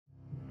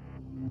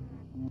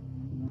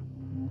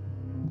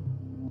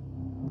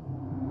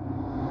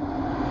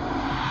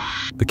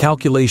The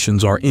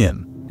calculations are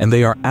in, and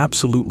they are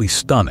absolutely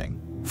stunning.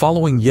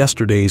 Following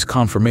yesterday's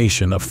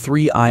confirmation of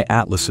 3I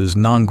Atlas's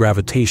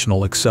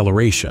non-gravitational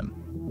acceleration,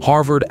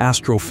 Harvard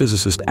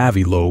astrophysicist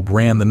Avi Loeb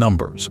ran the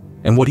numbers,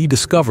 and what he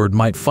discovered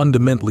might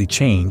fundamentally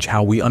change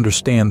how we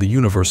understand the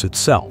universe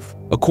itself.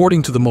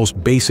 According to the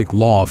most basic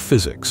law of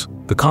physics,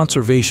 the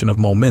conservation of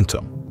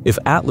momentum, if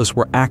Atlas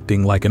were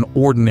acting like an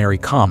ordinary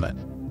comet,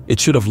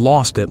 it should have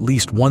lost at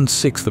least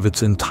 1/6 of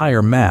its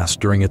entire mass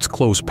during its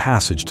close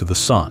passage to the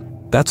Sun.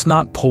 That's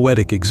not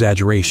poetic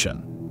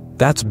exaggeration.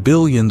 That's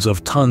billions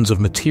of tons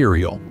of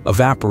material,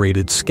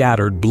 evaporated,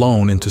 scattered,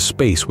 blown into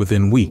space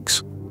within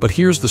weeks. But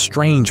here's the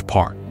strange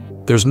part.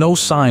 There's no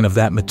sign of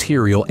that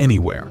material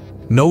anywhere.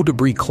 No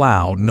debris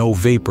cloud, no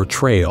vapor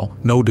trail,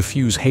 no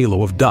diffuse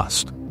halo of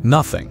dust.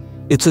 Nothing.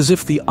 It's as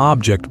if the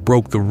object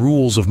broke the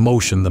rules of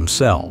motion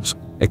themselves,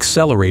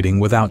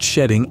 accelerating without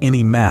shedding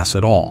any mass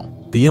at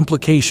all. The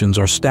implications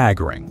are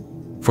staggering.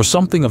 For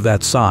something of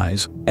that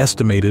size,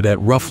 estimated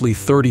at roughly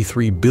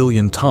 33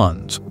 billion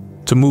tons,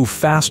 to move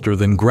faster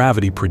than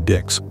gravity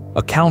predicts,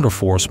 a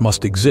counterforce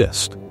must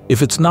exist.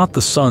 If it's not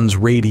the Sun's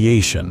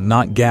radiation,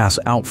 not gas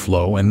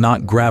outflow, and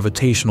not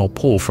gravitational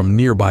pull from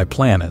nearby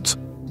planets,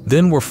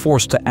 then we're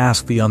forced to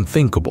ask the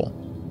unthinkable.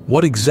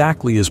 What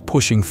exactly is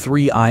pushing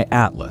 3I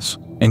Atlas,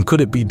 and could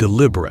it be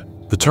deliberate?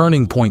 The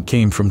turning point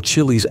came from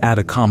Chile's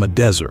Atacama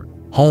Desert,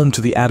 home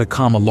to the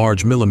Atacama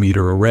Large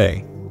Millimeter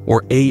Array,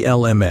 or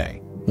ALMA,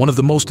 one of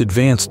the most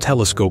advanced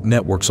telescope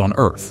networks on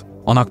Earth.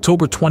 On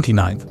October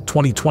 29,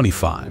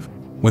 2025,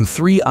 when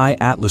 3I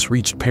Atlas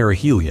reached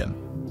perihelion,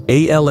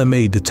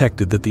 ALMA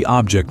detected that the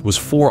object was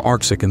 4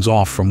 arcseconds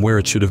off from where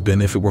it should have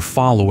been if it were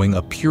following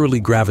a purely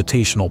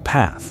gravitational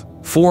path.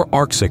 4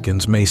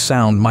 arcseconds may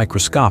sound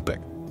microscopic,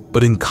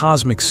 but in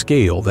cosmic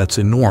scale that's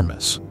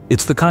enormous.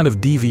 It's the kind of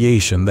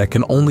deviation that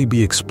can only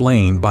be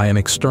explained by an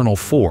external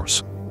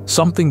force,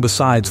 something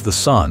besides the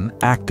Sun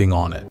acting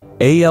on it.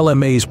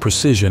 ALMA's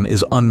precision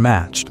is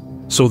unmatched,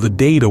 so the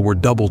data were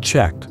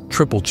double-checked,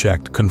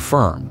 triple-checked,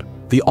 confirmed.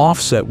 The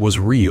offset was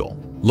real.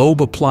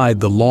 Loeb applied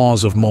the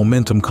laws of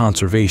momentum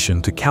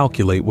conservation to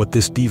calculate what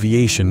this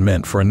deviation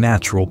meant for a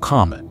natural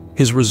comet.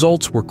 His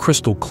results were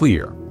crystal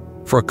clear.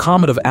 For a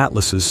comet of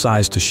Atlas's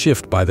size to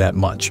shift by that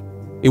much,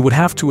 it would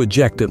have to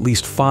eject at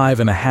least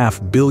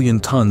 5.5 billion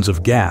tons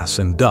of gas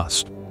and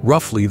dust,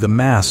 roughly the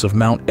mass of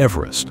Mount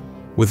Everest,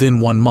 within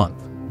 1 month.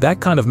 That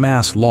kind of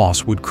mass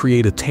loss would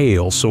create a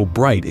tail so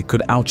bright it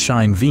could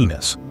outshine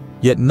Venus,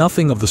 yet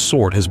nothing of the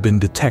sort has been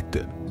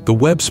detected. The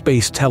Webb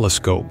Space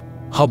Telescope,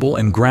 Hubble,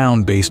 and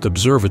ground-based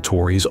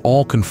observatories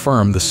all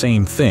confirm the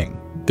same thing.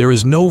 There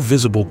is no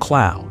visible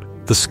cloud.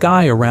 The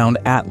sky around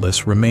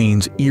Atlas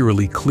remains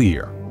eerily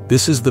clear.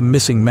 This is the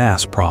missing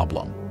mass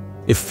problem.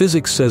 If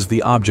physics says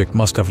the object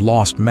must have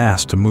lost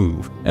mass to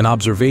move, and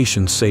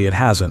observations say it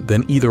hasn't,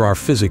 then either our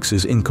physics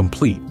is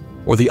incomplete,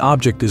 or the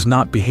object is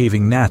not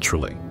behaving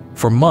naturally.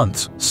 For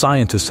months,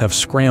 scientists have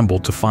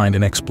scrambled to find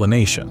an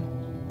explanation.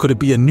 Could it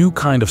be a new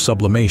kind of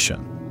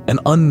sublimation, an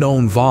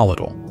unknown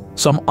volatile,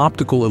 some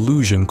optical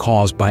illusion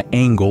caused by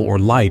angle or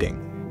lighting?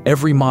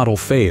 Every model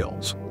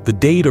fails. The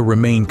data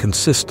remain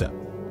consistent.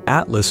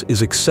 Atlas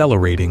is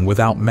accelerating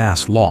without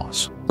mass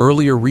loss.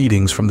 Earlier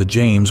readings from the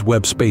James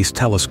Webb Space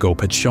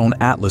Telescope had shown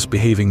Atlas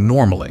behaving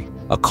normally,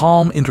 a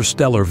calm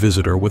interstellar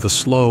visitor with a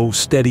slow,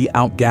 steady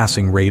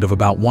outgassing rate of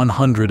about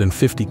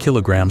 150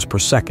 kilograms per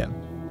second.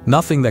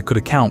 Nothing that could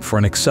account for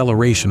an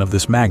acceleration of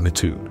this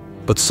magnitude.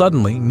 But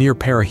suddenly, near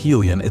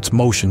perihelion, its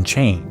motion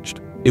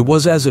changed. It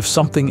was as if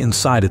something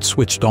inside it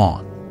switched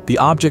on. The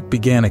object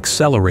began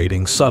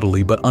accelerating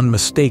subtly but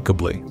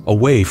unmistakably,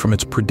 away from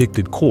its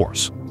predicted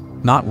course.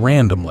 Not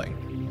randomly,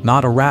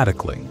 not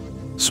erratically,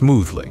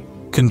 smoothly,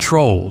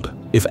 controlled.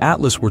 If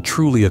Atlas were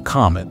truly a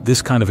comet,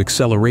 this kind of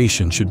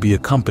acceleration should be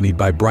accompanied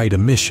by bright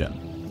emission.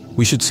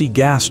 We should see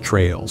gas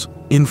trails,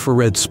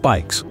 infrared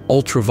spikes,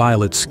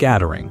 ultraviolet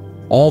scattering,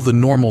 all the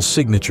normal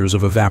signatures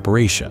of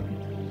evaporation.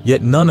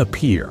 Yet none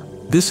appear.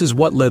 This is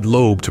what led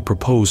Loeb to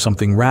propose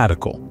something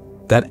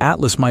radical, that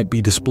Atlas might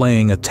be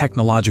displaying a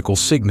technological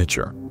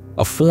signature,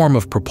 a form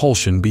of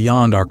propulsion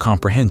beyond our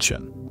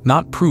comprehension.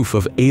 Not proof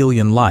of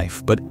alien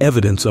life, but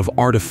evidence of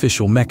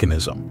artificial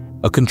mechanism,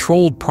 a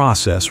controlled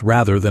process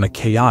rather than a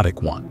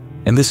chaotic one.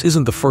 And this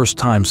isn't the first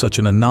time such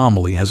an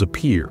anomaly has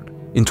appeared.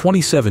 In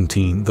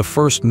 2017, the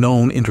first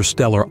known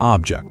interstellar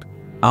object,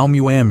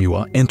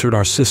 Oumuamua, entered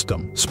our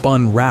system,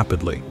 spun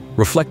rapidly,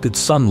 reflected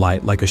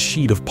sunlight like a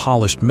sheet of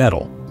polished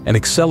metal, and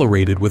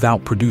accelerated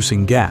without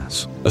producing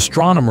gas.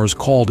 Astronomers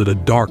called it a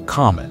dark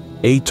comet,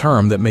 a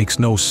term that makes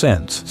no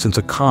sense since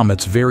a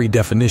comet's very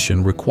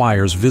definition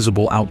requires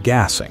visible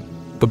outgassing.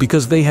 But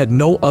because they had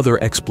no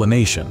other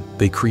explanation,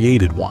 they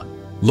created one.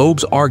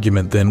 Loeb's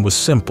argument then was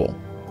simple.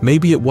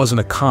 Maybe it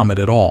wasn't a comet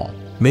at all.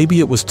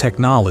 Maybe it was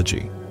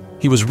technology.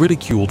 He was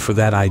ridiculed for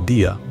that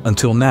idea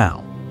until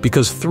now,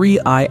 because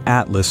 3I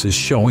Atlas is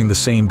showing the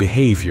same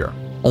behavior,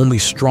 only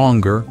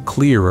stronger,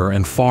 clearer,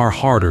 and far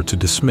harder to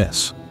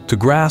dismiss. To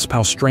grasp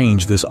how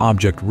strange this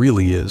object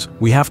really is,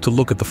 we have to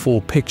look at the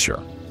full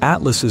picture.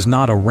 Atlas is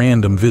not a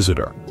random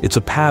visitor, it's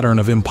a pattern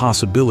of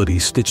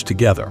impossibilities stitched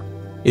together.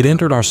 It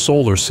entered our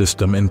solar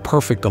system in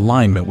perfect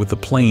alignment with the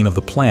plane of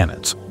the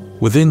planets,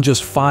 within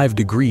just 5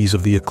 degrees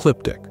of the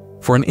ecliptic.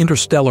 For an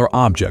interstellar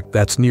object,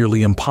 that's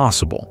nearly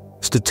impossible.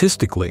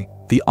 Statistically,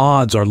 the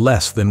odds are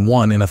less than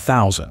 1 in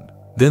 1,000.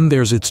 Then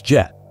there's its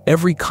jet.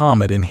 Every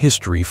comet in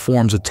history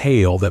forms a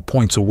tail that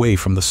points away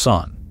from the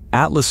sun.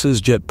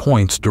 Atlas's jet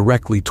points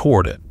directly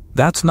toward it.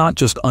 That's not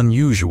just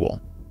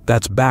unusual,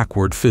 that's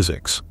backward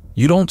physics.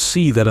 You don't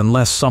see that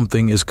unless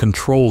something is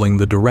controlling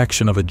the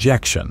direction of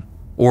ejection,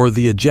 or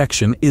the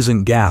ejection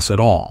isn't gas at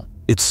all.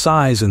 Its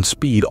size and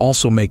speed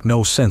also make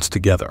no sense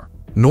together.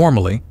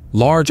 Normally,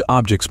 large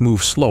objects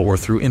move slower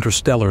through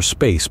interstellar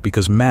space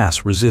because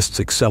mass resists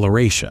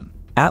acceleration.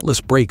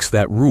 Atlas breaks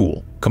that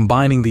rule,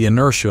 combining the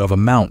inertia of a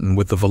mountain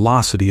with the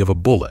velocity of a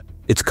bullet.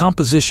 Its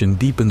composition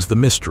deepens the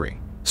mystery.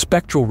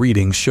 Spectral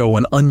readings show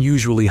an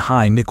unusually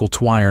high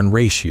nickel-to-iron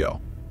ratio,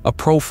 a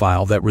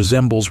profile that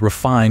resembles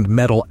refined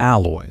metal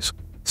alloys,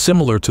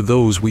 similar to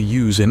those we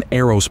use in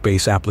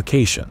aerospace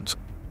applications,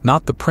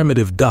 not the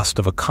primitive dust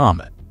of a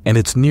comet, and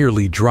it's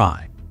nearly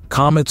dry.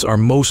 Comets are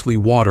mostly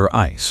water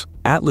ice.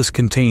 Atlas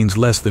contains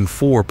less than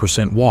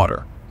 4%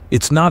 water.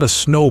 It's not a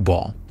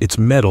snowball, it's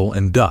metal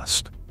and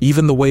dust.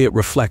 Even the way it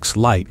reflects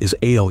light is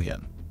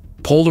alien.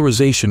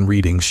 Polarization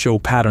readings show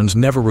patterns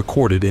never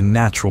recorded in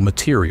natural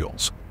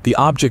materials. The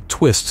object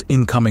twists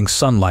incoming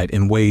sunlight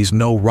in ways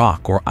no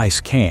rock or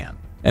ice can.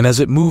 And as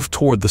it moved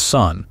toward the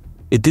sun,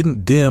 it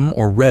didn't dim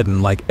or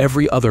redden like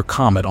every other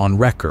comet on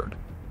record.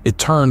 It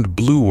turned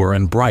bluer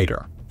and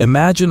brighter.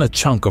 Imagine a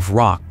chunk of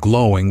rock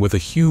glowing with a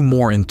hue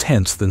more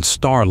intense than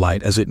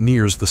starlight as it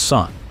nears the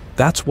sun.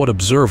 That's what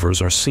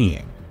observers are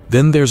seeing.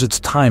 Then there's its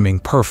timing,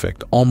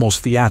 perfect,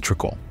 almost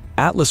theatrical.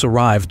 Atlas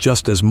arrived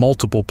just as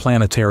multiple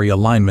planetary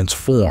alignments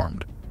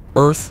formed.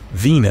 Earth,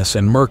 Venus,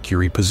 and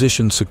Mercury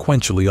positioned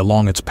sequentially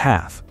along its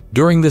path.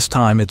 During this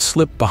time, it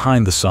slipped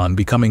behind the sun,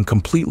 becoming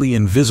completely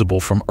invisible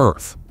from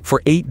Earth.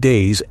 For 8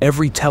 days,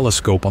 every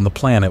telescope on the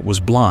planet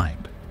was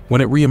blind. When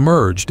it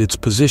re-emerged, its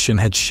position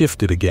had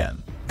shifted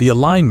again. The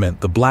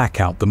alignment, the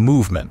blackout, the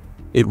movement,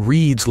 it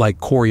reads like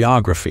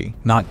choreography,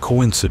 not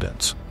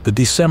coincidence. The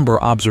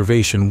December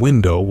observation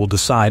window will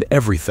decide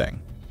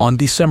everything. On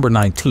December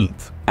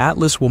 19th,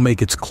 Atlas will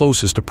make its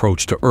closest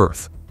approach to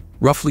Earth,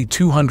 roughly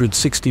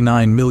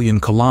 269 million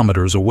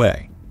kilometers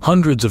away.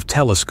 Hundreds of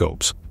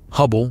telescopes,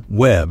 Hubble,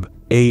 Webb,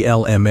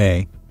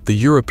 ALMA, the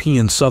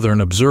European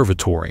Southern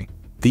Observatory,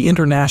 the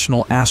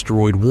International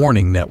Asteroid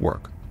Warning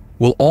Network,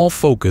 will all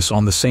focus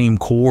on the same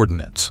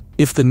coordinates.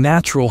 If the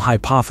natural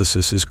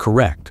hypothesis is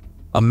correct,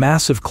 a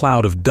massive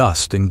cloud of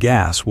dust and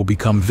gas will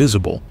become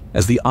visible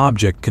as the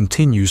object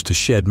continues to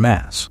shed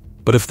mass.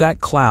 But if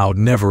that cloud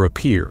never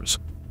appears,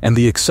 and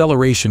the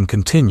acceleration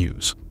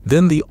continues,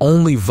 then the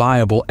only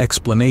viable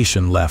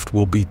explanation left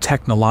will be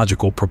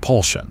technological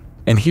propulsion.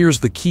 And here's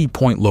the key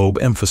point Loeb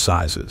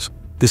emphasizes.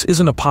 This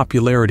isn't a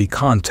popularity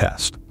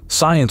contest.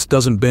 Science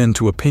doesn't bend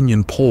to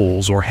opinion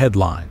polls or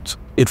headlines.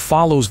 It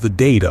follows the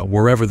data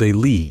wherever they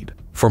lead.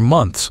 For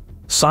months,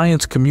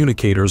 science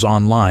communicators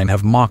online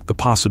have mocked the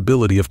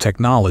possibility of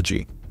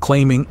technology,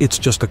 claiming it's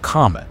just a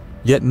comet.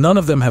 Yet none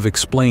of them have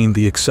explained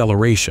the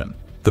acceleration,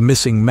 the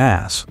missing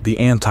mass, the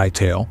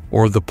antitail,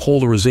 or the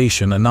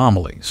polarization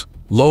anomalies.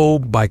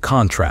 Loeb, by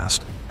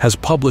contrast, has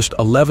published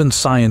 11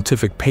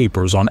 scientific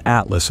papers on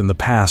Atlas in the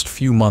past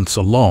few months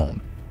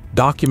alone,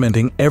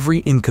 documenting every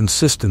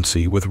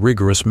inconsistency with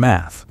rigorous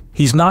math.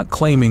 He's not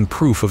claiming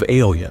proof of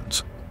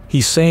aliens.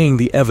 He's saying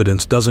the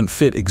evidence doesn't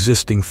fit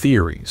existing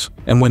theories.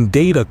 And when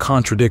data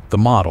contradict the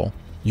model,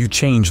 you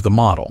change the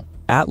model.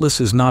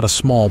 Atlas is not a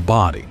small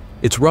body.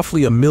 It's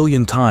roughly 1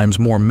 million times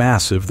more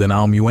massive than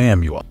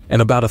Oumuamua,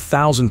 and about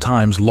 1,000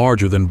 times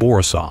larger than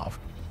Borisov,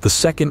 the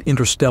second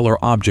interstellar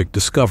object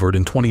discovered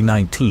in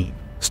 2019.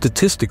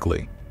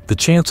 Statistically, the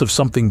chance of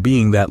something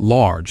being that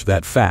large,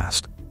 that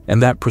fast,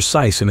 and that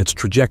precise in its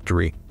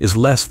trajectory is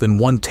less than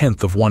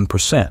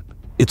 0.1%.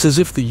 It's as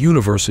if the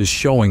universe is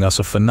showing us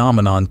a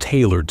phenomenon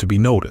tailored to be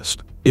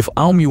noticed. If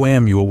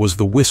Oumuamua was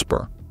the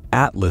whisper,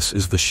 Atlas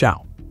is the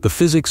shout. The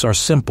physics are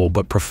simple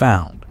but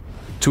profound.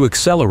 To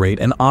accelerate,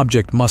 an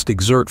object must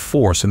exert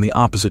force in the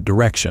opposite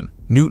direction,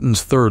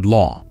 Newton's third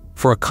law.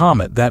 For a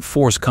comet, that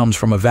force comes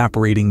from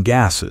evaporating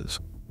gases,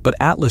 but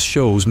Atlas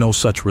shows no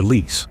such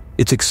release.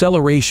 Its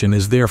acceleration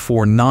is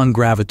therefore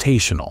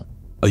non-gravitational,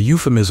 a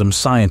euphemism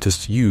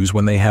scientists use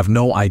when they have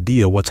no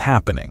idea what's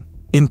happening.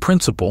 In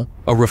principle,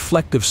 a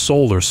reflective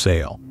solar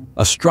sail,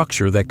 a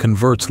structure that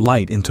converts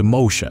light into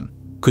motion,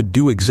 could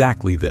do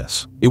exactly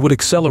this. It would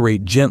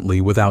accelerate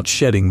gently without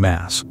shedding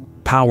mass,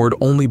 powered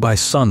only by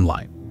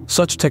sunlight.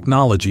 Such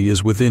technology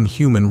is within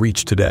human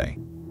reach today.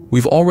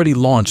 We've already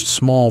launched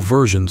small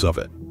versions of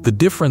it. The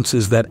difference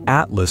is that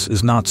Atlas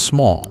is not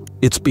small.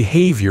 Its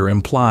behavior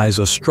implies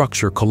a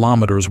structure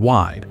kilometers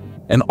wide,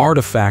 an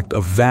artifact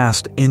of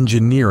vast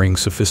engineering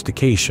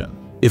sophistication.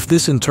 If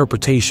this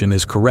interpretation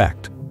is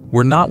correct,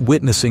 we're not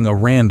witnessing a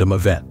random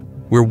event.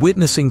 We're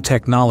witnessing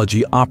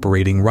technology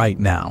operating right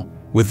now,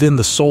 within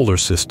the solar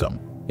system,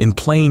 in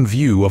plain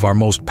view of our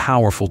most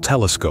powerful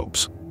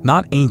telescopes.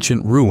 Not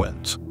ancient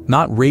ruins,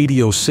 not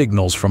radio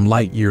signals from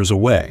light years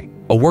away.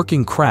 a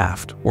working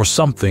craft or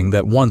something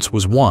that once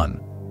was one,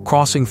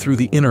 crossing through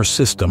the inner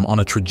system on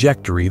a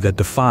trajectory that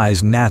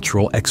defies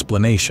natural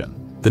explanation.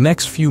 The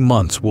next few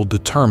months will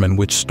determine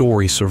which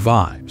story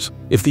survives.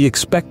 If the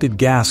expected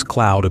gas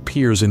cloud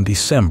appears in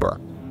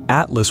December,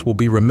 Atlas will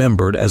be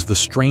remembered as the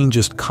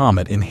strangest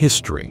comet in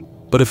history.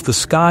 But if the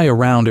sky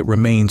around it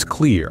remains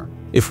clear,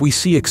 if we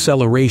see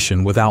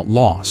acceleration without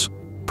loss,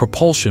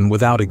 propulsion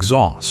without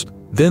exhaust,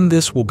 then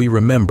this will be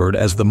remembered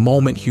as the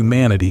moment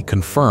humanity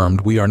confirmed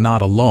we are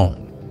not alone.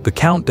 The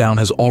countdown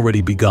has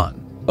already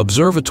begun.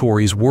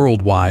 Observatories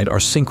worldwide are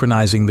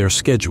synchronizing their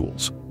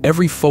schedules.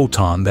 Every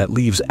photon that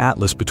leaves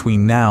Atlas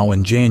between now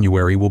and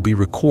January will be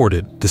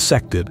recorded,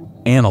 dissected,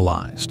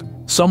 analyzed.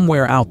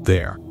 Somewhere out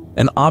there,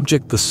 an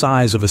object the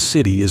size of a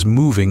city is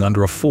moving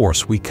under a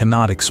force we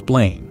cannot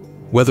explain.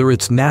 Whether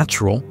it's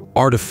natural,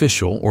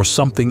 artificial, or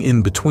something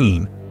in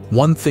between,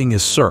 one thing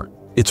is certain: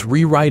 it's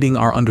rewriting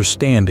our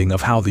understanding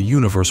of how the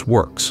universe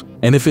works.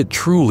 And if it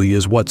truly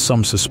is what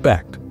some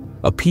suspect,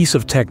 a piece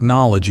of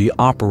technology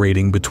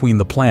operating between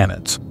the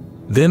planets,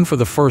 then for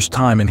the first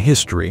time in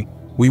history,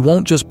 we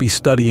won't just be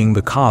studying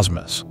the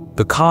cosmos.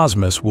 The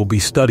cosmos will be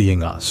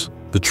studying us.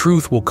 The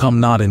truth will come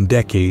not in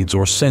decades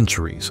or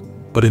centuries,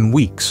 but in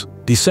weeks.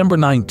 December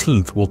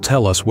 19th will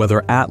tell us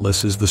whether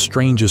Atlas is the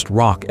strangest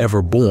rock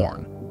ever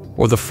born,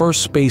 or the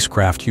first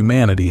spacecraft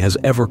humanity has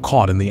ever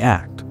caught in the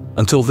act.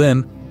 Until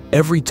then,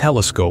 every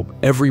telescope,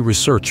 every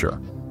researcher,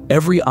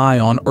 every eye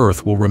on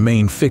Earth will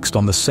remain fixed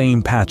on the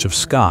same patch of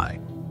sky,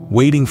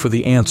 waiting for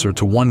the answer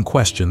to one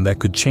question that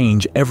could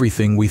change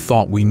everything we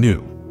thought we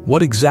knew.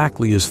 What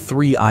exactly is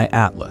 3I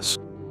Atlas?